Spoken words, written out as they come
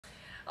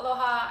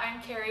Aloha,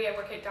 I'm Carrie. I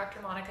work at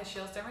Dr. Monica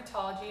Shields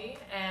Dermatology,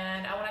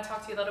 and I want to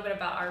talk to you a little bit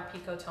about our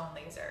PicoTone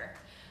laser.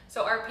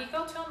 So our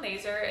PicoTone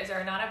laser is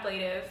our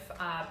non-ablative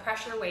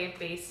pressure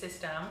wave-based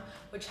system,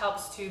 which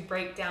helps to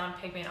break down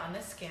pigment on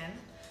the skin.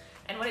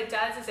 And what it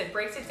does is it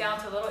breaks it down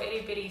to little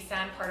itty-bitty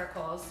sand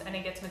particles, and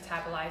it gets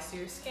metabolized through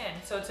your skin.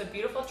 So it's a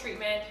beautiful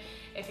treatment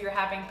if you're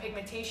having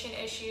pigmentation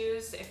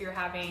issues, if you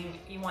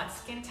want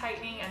skin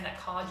tightening and that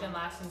collagen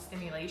lasting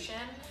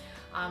stimulation.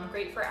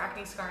 Great for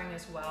acne scarring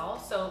as well.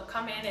 So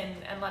come in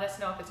and let us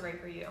know if it's right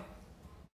for you.